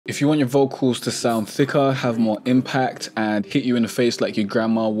If you want your vocals to sound thicker, have more impact, and hit you in the face like your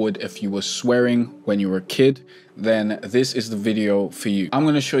grandma would if you were swearing when you were a kid, then this is the video for you. I'm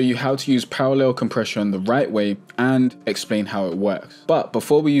going to show you how to use parallel compression the right way and explain how it works. But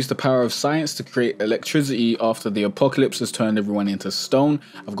before we use the power of science to create electricity after the apocalypse has turned everyone into stone,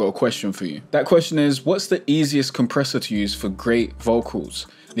 I've got a question for you. That question is, what's the easiest compressor to use for great vocals?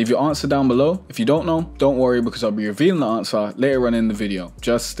 Leave your answer down below. If you don't know, don't worry, because I'll be revealing the answer later on in the video.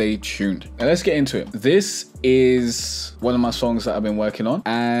 Just stay tuned. Now let's get into it. This is one of my songs that I've been working on,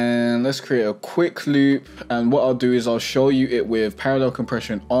 and let's create a quick loop. And what I'll do is I'll show you it with parallel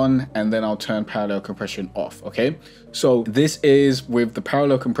compression on, and then I'll turn parallel compression off, okay? So this is with the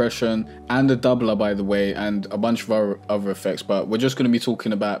parallel compression and the doubler, by the way, and a bunch of other effects, but we're just going to be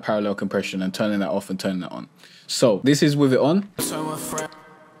talking about parallel compression and turning that off and turning that on. So this is with it on.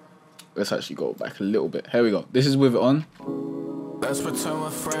 Let's actually go back a little bit. Here we go. This is with it on. Let's pretend we're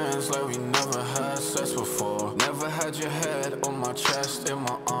friends like we never had sex before. Never had your head on my chest, in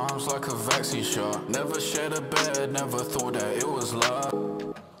my arms like a vaccine shot. Never shared a bed, never thought that it was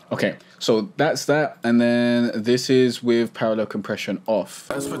love. Okay, so that's that. And then this is with parallel compression off.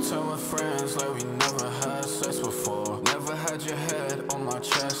 Let's pretend we're friends like we never had sex before. Never had your head on my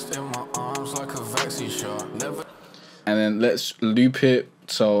chest, in my arms like a vaccine shot. Never. And then let's loop it.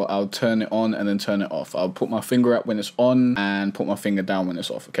 So I'll turn it on and then turn it off. I'll put my finger up when it's on and put my finger down when it's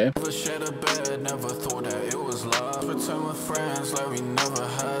off, okay? Never shared a bed, never thought that it was love. Pretend we're friends like we never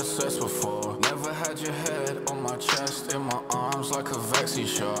had sex before. Never had your head on my chest, in my arms like a vaccine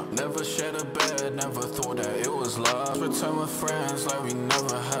shot. Never shared a bed, never thought that it was love. Pretend we're friends like we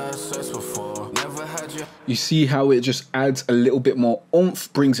never had sex before. Never had your... You see how it just adds a little bit more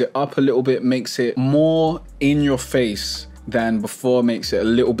oomph, brings it up a little bit, makes it more in your face than before, makes it a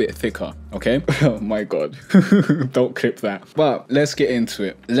little bit thicker, okay? Oh my god. Don't clip that. But let's get into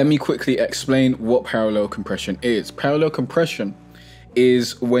it. Let me quickly explain what parallel compression is. Parallel compression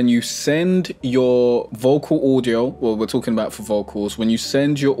is when you send your vocal audio, well, we're talking about for vocals, when you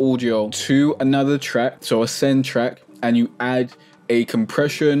send your audio to another track, so a send track, and you add a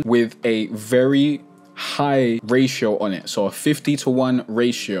compression with a very high ratio on it, so a 50:1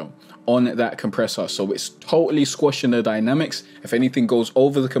 ratio on that compressor. So it's totally squashing the dynamics. If anything goes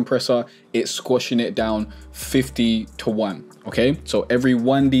over the compressor, it's squashing it down 50:1. Okay, so every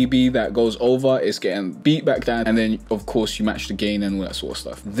 1 dB that goes over is getting beat back down, and then of course you match the gain and all that sort of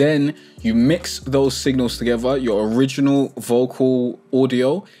stuff. Then you mix those signals together, your original vocal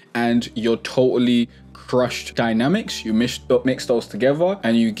audio and your totally crushed dynamics. You mix those together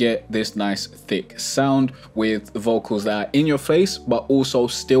and you get this nice thick sound with vocals that are in your face but also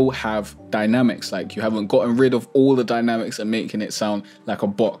still have dynamics. Like, you haven't gotten rid of all the dynamics and making it sound like a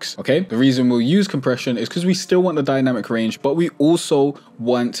box. Okay, the reason we'll use compression is because we still want the dynamic range, but we also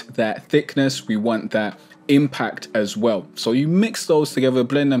want that thickness, we want that impact as well. So you mix those together,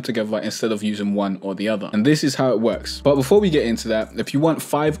 blend them together instead of using one or the other. And this is how it works. But before we get into that, if you want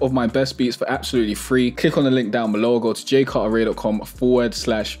 5 of my best beats for absolutely free, click on the link down below, go to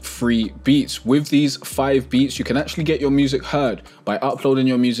jcarterray.com/free beats. With these 5 beats, you can actually get your music heard by uploading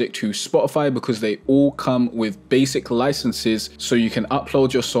your music to Spotify, because they all come with basic licenses, so you can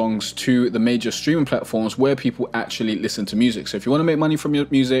upload your songs to the major streaming platforms where people actually listen to music. So if you want to make money from your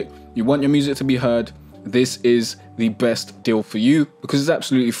music, you want your music to be heard, this is the best deal for you, because it's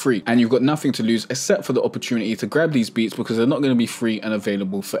absolutely free and you've got nothing to lose except for the opportunity to grab these beats, because they're not going to be free and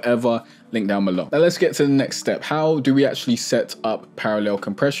available forever. Link down below. Now let's get to the next step. How do we actually set up parallel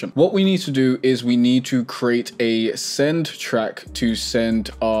compression? What we need to do is we need to create a send track to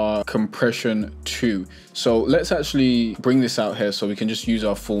send our compression to. So let's actually bring this out here so we can just use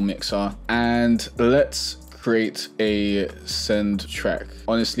our full mixer, and let's create a send track.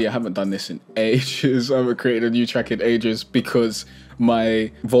 Honestly, I haven't done this in ages. I haven't created a new track in ages because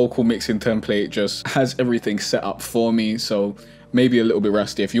my vocal mixing template just has everything set up for me, so maybe a little bit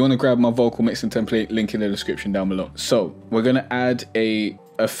rusty. If you want to grab my vocal mixing template, link in the description down below. So we're going to add a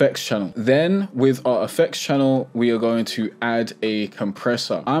effects channel. Then with our effects channel, we are going to add a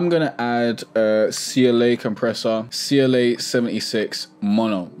compressor. I'm going to add a CLA compressor, CLA 76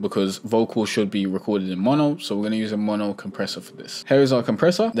 mono, because vocals should be recorded in mono. So we're going to use a mono compressor for this. Here is our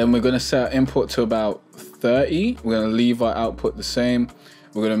compressor. Then we're going to set our input to about 30. We're going to leave our output the same.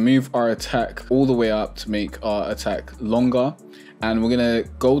 We're going to move our attack all the way up to make our attack longer. And we're gonna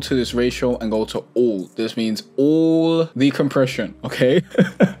go to this ratio and go to all. This means all the compression, okay?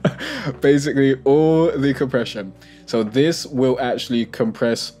 Basically all the compression. So this will actually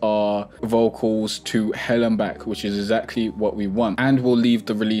compress our vocals to hell and back, which is exactly what we want. And we'll leave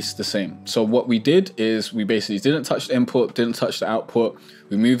the release the same. So what we did is we basically didn't touch the input, didn't touch the output.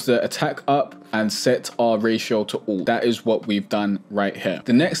 We move the attack up and set our ratio to all. That is what we've done right here.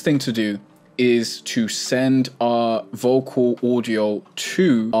 The next thing to do is to send our vocal audio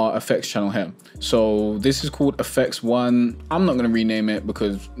to our effects channel here. So this is called effects 1. I'm not going to rename it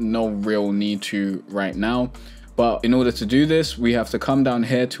because no real need to right now. But in order to do this, we have to come down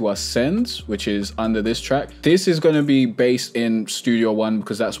here to our sends, which is under this track. This is going to be based in Studio One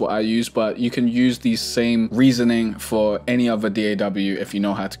because that's what I use, but you can use the same reasoning for any other DAW if you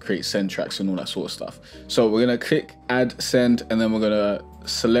know how to create send tracks and all that sort of stuff. So we're going to click add send, and then we're going to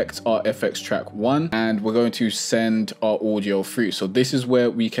select our FX track 1, and we're going to send our audio through. So this is where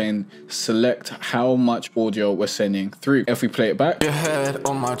we can select how much audio we're sending through. If we play it back, Your head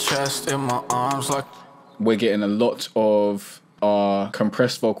on my chest, in my arms like we're getting a lot of our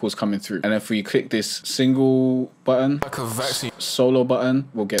compressed vocals coming through. And if we click this single button, a vaccine. solo button,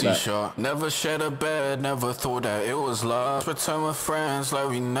 we'll get that. T-shirt. Never shared a bed, never thought that it was love. Pretend we're friends like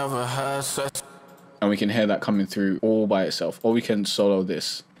we never had sex. And we can hear that coming through all by itself. Or we can solo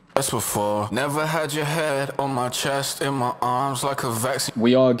this. Before. Never had your head on my chest, in my arms like a vaccine.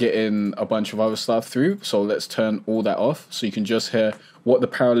 We are getting a bunch of other stuff through, so let's turn all that off so you can just hear what the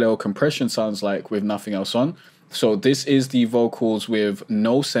parallel compression sounds like with nothing else on. So this is the vocals with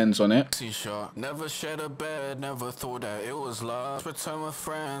no sends on it. Never shared a bed, never thought that it was love. Pretend we're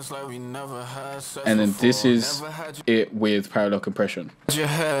friends like we never had sex. And then this is it with parallel compression. Your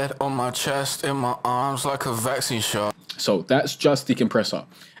head on my chest, in my arms like a vaccine shot. So that's just the compressor.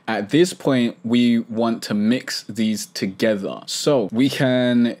 At this point, we want to mix these together. So we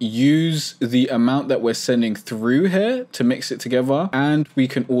can use the amount that we're sending through here to mix it together. And we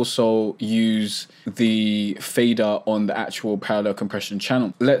can also use the fader on the actual parallel compression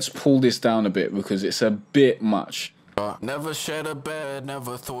channel. Let's pull this down a bit because it's a bit much. Never shared a bed,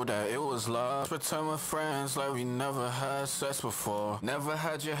 never thought that it was love. Pretend we're friends like we never had sex before. Never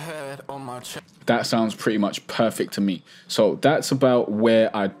had your head on my chest. That sounds pretty much perfect to me. So that's about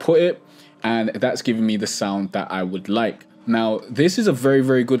where I'd put it, and that's giving me the sound that I would like. Now, this is a very,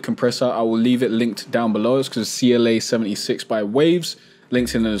 very good compressor. I will leave it linked down below. It's because CLA 76 by Waves.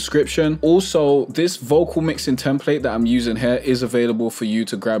 Links in the description. Also, this vocal mixing template that I'm using here is available for you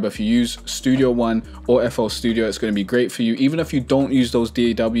to grab if you use Studio One or FL Studio. It's going to be great for you. Even if you don't use those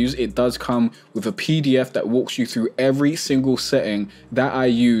DAWs, it does come with a PDF that walks you through every single setting that I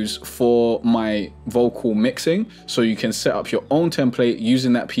use for my vocal mixing. So you can set up your own template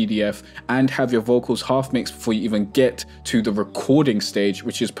using that PDF and have your vocals half mixed before you even get to the recording stage,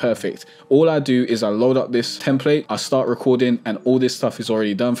 which is perfect. All I do is I load up this template, I start recording, and all this stuff is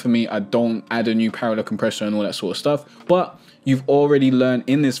already done for me. I don't add a new parallel compressor and all that sort of stuff, but you've already learned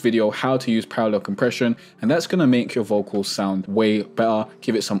in this video how to use parallel compression, and that's going to make your vocals sound way better,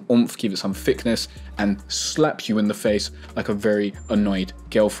 give it some oomph, give it some thickness, and slap you in the face like a very annoyed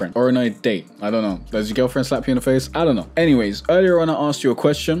girlfriend or annoyed date. I don't know. Does your girlfriend slap you in the face? I don't know. Anyways, earlier on I asked you a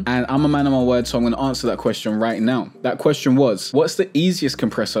question, and I'm a man of my word, so I'm going to answer that question right now. That question was, what's the easiest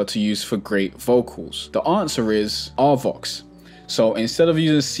compressor to use for great vocals? The answer is RVox. So instead of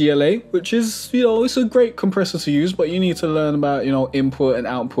using CLA, which is, you know, it's a great compressor to use, but you need to learn about, you know, input and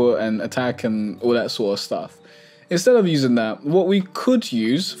output and attack and all that sort of stuff. Instead of using that, what we could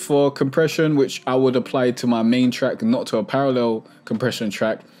use for compression, which I would apply to my main track, not to a parallel compression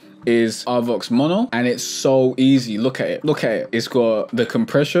track, is RVox Mono. And it's so easy. Look at it. Look at it. It's got the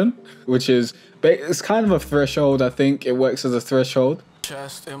compression, which is, it's kind of a threshold. I think it works as a threshold.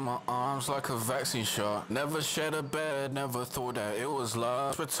 Chest in my arms like a vaccine shot. Never shared a bed, never thought that it was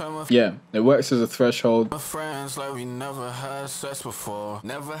love. Pretend we're Yeah, it works as a threshold. friends like we never had sex before.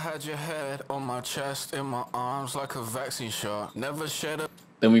 Never had your head on my chest, in my arms like a vaccine shot. Never shared a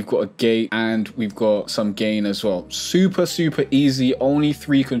Then we've got a gate and we've got some gain as well. Super, super easy. Only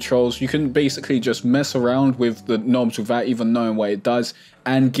 3 controls. You can basically just mess around with the knobs without even knowing what it does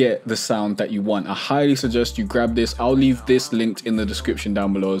and get the sound that you want. I highly suggest you grab this. I'll leave this linked in the description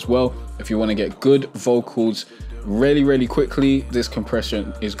down below as well. If you want to get good vocals really quickly, this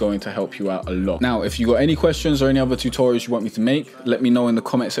compression is going to help you out a lot. Now, if you got any questions or any other tutorials you want me to make, let me know in the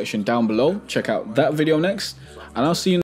comment section down below. Check out that video next, and I'll see you